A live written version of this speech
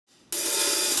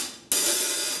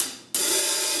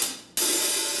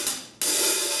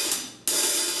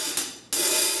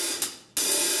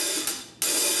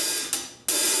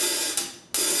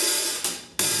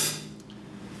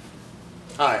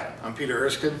Hi, I'm Peter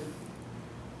Erskine.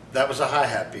 That was a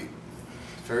hi-hat beat.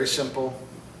 Very simple.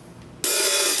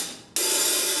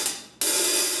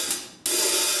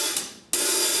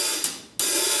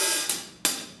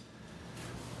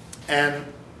 And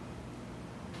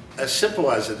as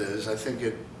simple as it is, I think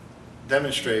it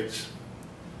demonstrates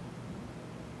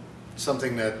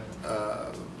something that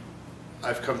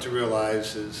I've come to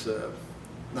realize is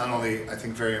not only, I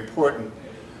think, very important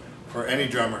for any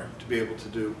drummer to be able to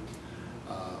do,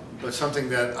 but something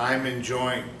that I'm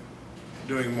enjoying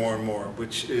doing more and more,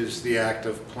 which is the act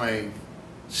of playing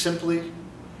simply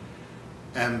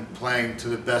and playing to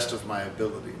the best of my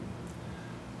ability.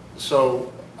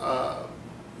 So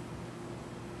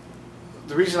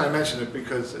the reason I mention it,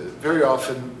 because very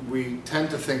often we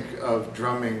tend to think of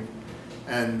drumming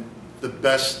and the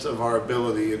best of our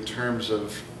ability in terms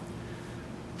of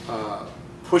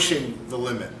pushing the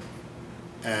limit,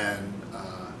 and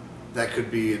that could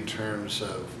be in terms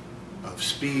of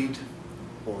speed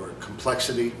or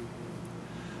complexity,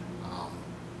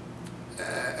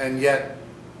 and yet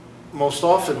most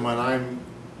often when I'm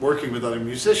working with other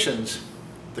musicians,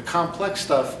 the complex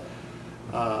stuff,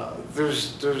 there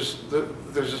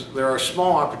are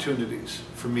small opportunities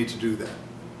for me to do that.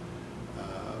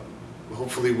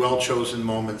 Hopefully well-chosen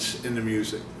moments in the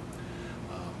music.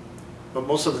 But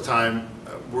most of the time,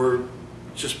 we're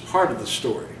just part of the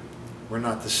story. We're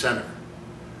not the center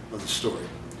of the story.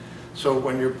 So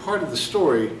when you're part of the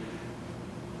story,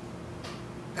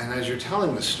 and as you're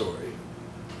telling the story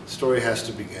has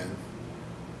to begin,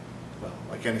 well,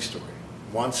 like any story,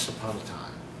 once upon a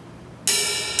time.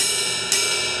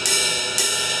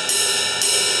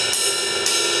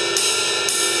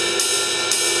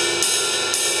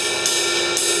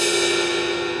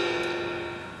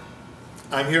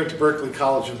 I'm here at the Berklee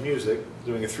College of Music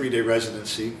doing a 3-day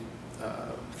residency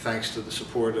thanks to the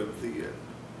support of the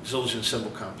Zildjian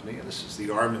Cymbal Company, and this is the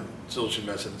Armin Zildjian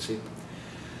residency.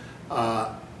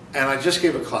 And I just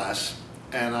gave a class,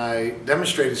 and I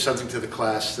demonstrated something to the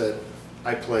class that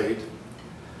I played.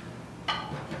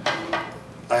 I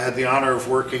had the honor of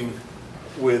working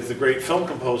with the great film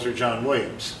composer John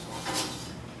Williams.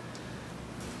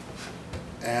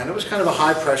 And it was kind of a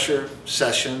high-pressure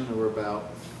session. There were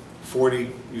about 40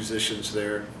 musicians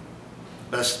there,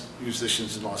 best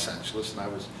musicians in Los Angeles, and I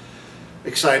was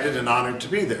excited and honored to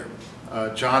be there.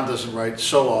 John doesn't write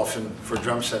so often for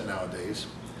drum set nowadays,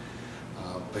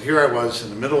 but here I was in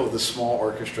the middle of this small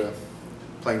orchestra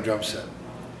playing drum set,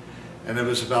 and it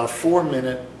was about a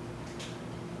 4-minute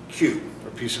cue, or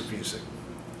piece of music,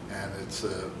 and it's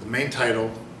the main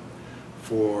title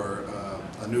for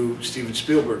a new Steven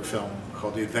Spielberg film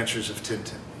called The Adventures of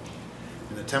Tintin.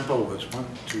 And the tempo was 1,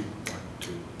 2, 1,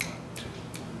 2, 1, 2,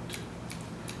 1, 2.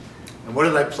 And what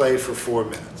did I play for 4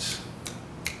 minutes?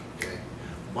 Okay,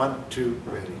 1, 2,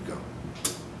 ready, go.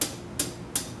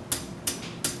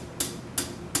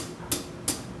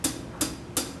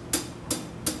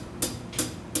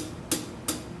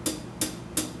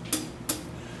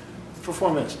 For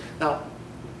 4 minutes. Now,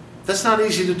 that's not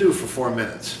easy to do for 4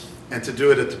 minutes, and to do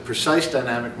it at the precise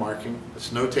dynamic marking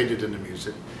that's notated in the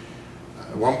music.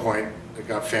 At one point, it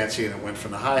got fancy and it went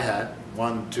from the hi-hat,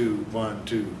 1, 2, 1,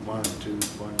 2, 1, 2, 1,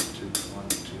 2, 1, 2, 1,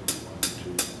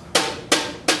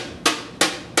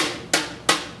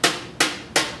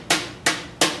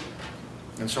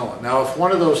 2, and so on. Now, if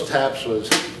one of those taps was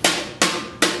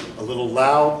a little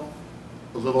loud,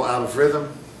 a little out of rhythm,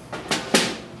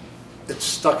 it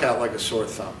stuck out like a sore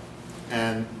thumb.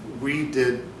 And we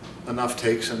did enough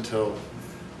takes until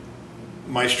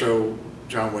Maestro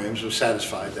John Williams was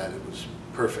satisfied that it was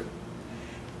perfect.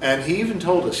 And he even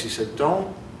told us, he said,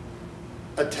 don't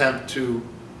attempt to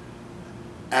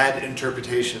add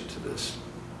interpretation to this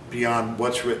beyond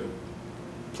what's written.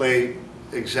 Play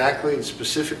exactly and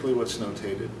specifically what's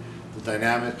notated, the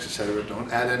dynamics, etc.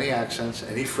 Don't add any accents,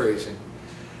 any phrasing.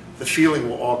 The feeling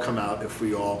will all come out if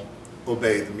we all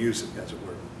obey the music, as it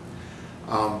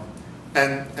were.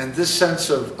 And this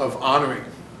sense of honoring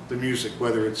the music,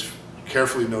 whether it's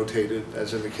carefully notated,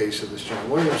 as in the case of this John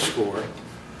Williams score,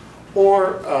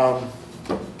 or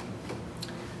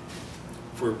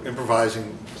for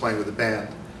improvising, playing with a band.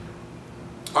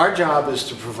 Our job is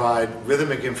to provide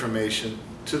rhythmic information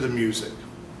to the music,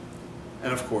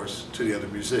 and of course, to the other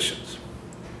musicians.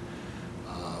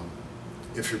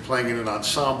 If you're playing in an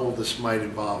ensemble, this might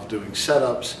involve doing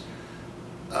setups.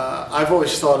 I've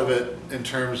always thought of it in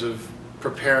terms of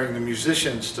preparing the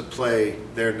musicians to play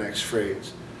their next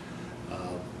phrase.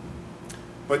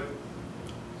 But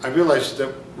I realized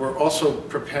that we're also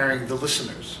preparing the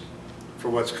listeners for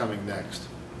what's coming next.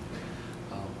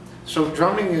 So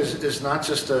drumming is not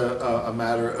just a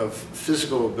matter of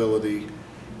physical ability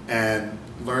and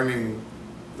learning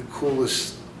the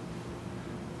coolest,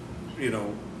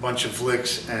 bunch of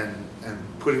licks and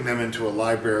putting them into a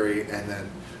library and then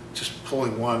just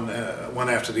pulling one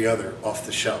after the other off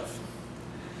the shelf.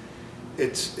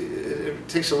 It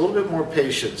takes a little bit more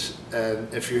patience,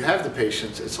 and if you have the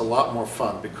patience, it's a lot more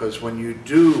fun, because when you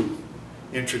do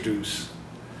introduce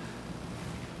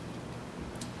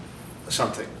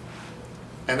something,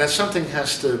 and that something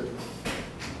has to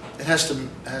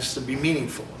be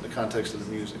meaningful in the context of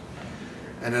the music,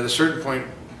 and at a certain point,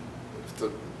 if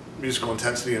the musical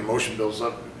intensity and emotion builds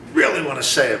up, you really want to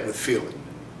say it with feeling.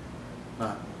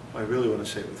 I really want to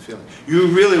say it with feeling. You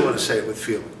really want to say it with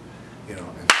feeling, and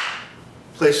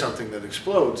play something that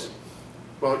explodes.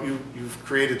 Well, you've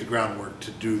created the groundwork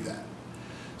to do that.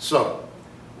 So,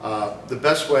 the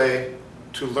best way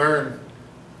to learn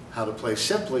how to play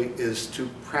simply is to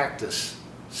practice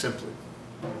simply.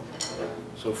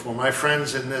 So for my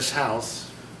friends in this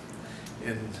house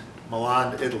in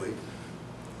Milan, Italy,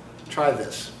 try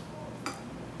this.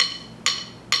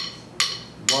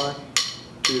 1,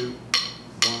 2,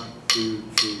 1, 2,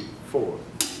 3, 4.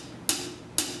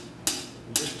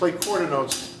 And just play quarter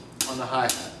notes on the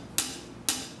hi-hat.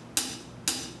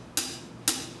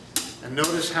 And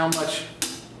notice how much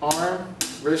arm,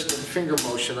 wrist, and finger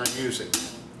motion I'm using.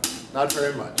 Not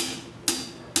very much.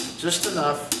 Just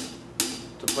enough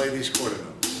to play these quarter notes.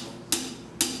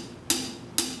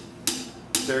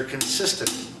 They're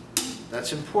consistent.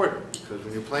 That's important, because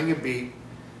when you're playing a beat,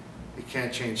 you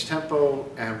can't change tempo,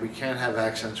 and we can't have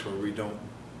accents where we don't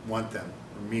want them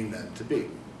or mean them to be.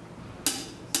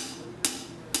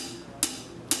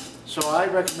 So I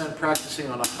recommend practicing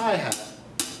on a hi-hat,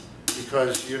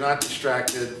 because you're not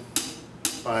distracted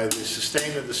by the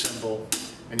sustain of the cymbal,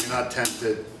 and you're not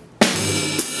tempted.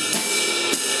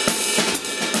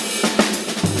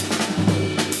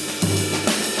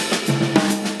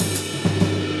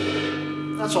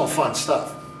 That's all fun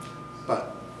stuff,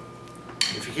 but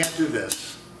if you can't do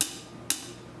this,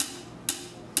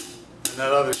 and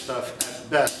that other stuff at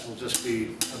best will just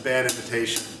be a bad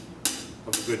imitation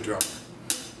of a good drummer.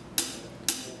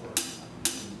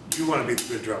 You want to be the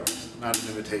good drummer, not an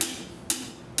imitation.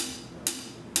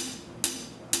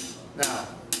 Now,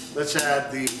 let's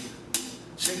add the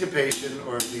syncopation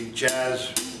or the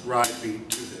jazz ride beat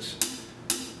to this.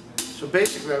 So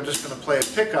basically, I'm just going to play a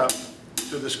pickup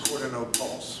to this quarter note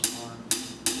pulse. 1, 2,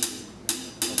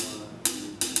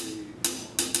 3,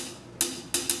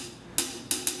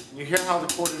 4. You hear how the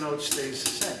quarter note stays the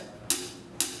same.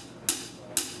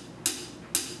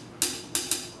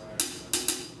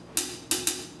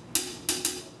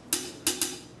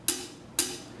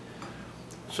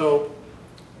 So,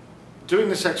 doing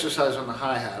this exercise on the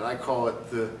hi-hat, I call it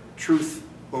the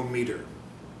truth-o-meter,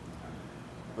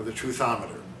 or the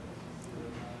truthometer.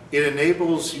 It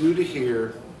enables you to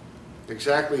hear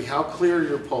exactly how clear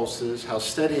your pulse is, how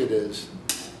steady it is,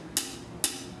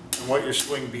 and what your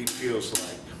swing beat feels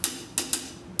like.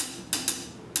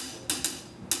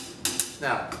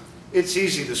 Now, it's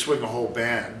easy to swing a whole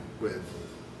band with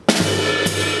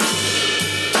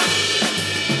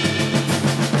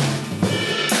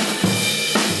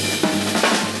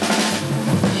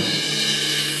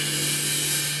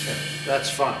that's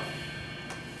fun.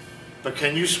 But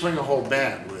can you swing a whole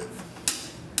band with?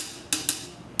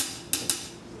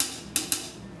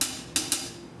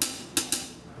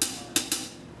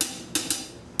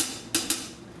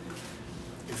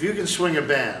 If you can swing a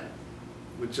band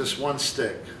with just one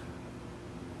stick,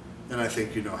 then I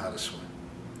think you know how to swing.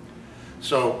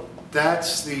 So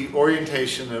that's the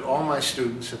orientation that all my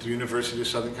students at the University of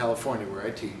Southern California, where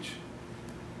I teach,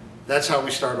 that's how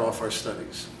we start off our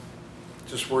studies.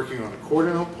 Just working on a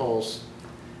quarter note pulse,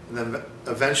 and then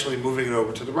eventually moving it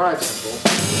over to the ride cymbal.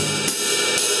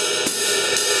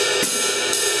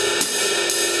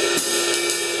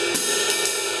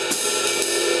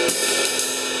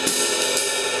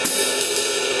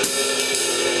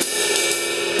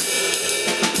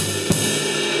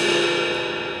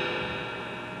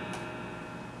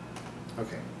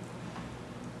 Okay.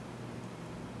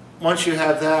 Once you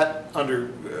have that under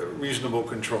reasonable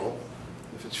control,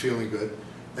 if it's feeling good,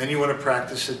 then you want to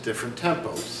practice at different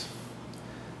tempos.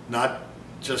 Not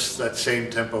just that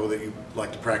same tempo that you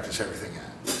like to practice everything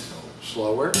at. So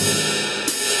slower.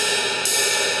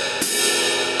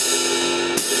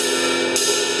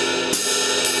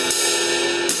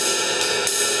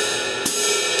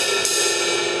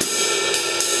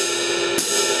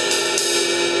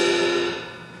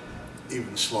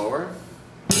 Even slower.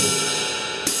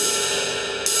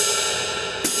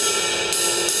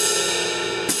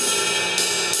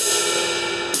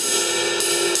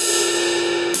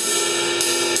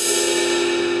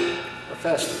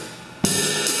 faster.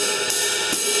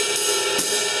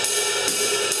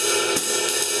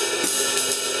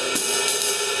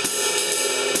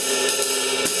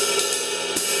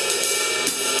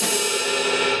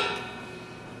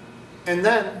 And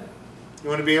then you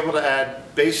want to be able to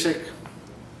add basic,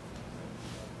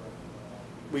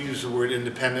 we use the word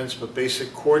independence, but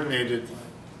basic coordinated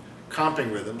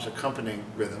comping rhythms, accompanying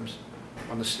rhythms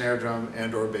on the snare drum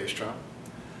and or bass drum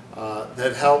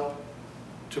that help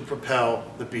to propel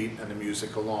the beat and the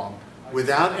music along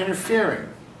without interfering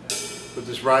with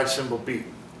this ride cymbal beat.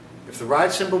 If the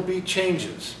ride cymbal beat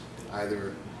changes,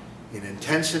 either in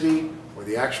intensity or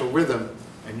the actual rhythm,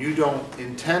 and you don't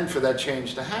intend for that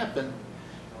change to happen,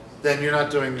 then you're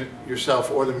not doing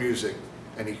yourself or the music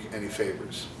any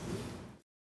favors.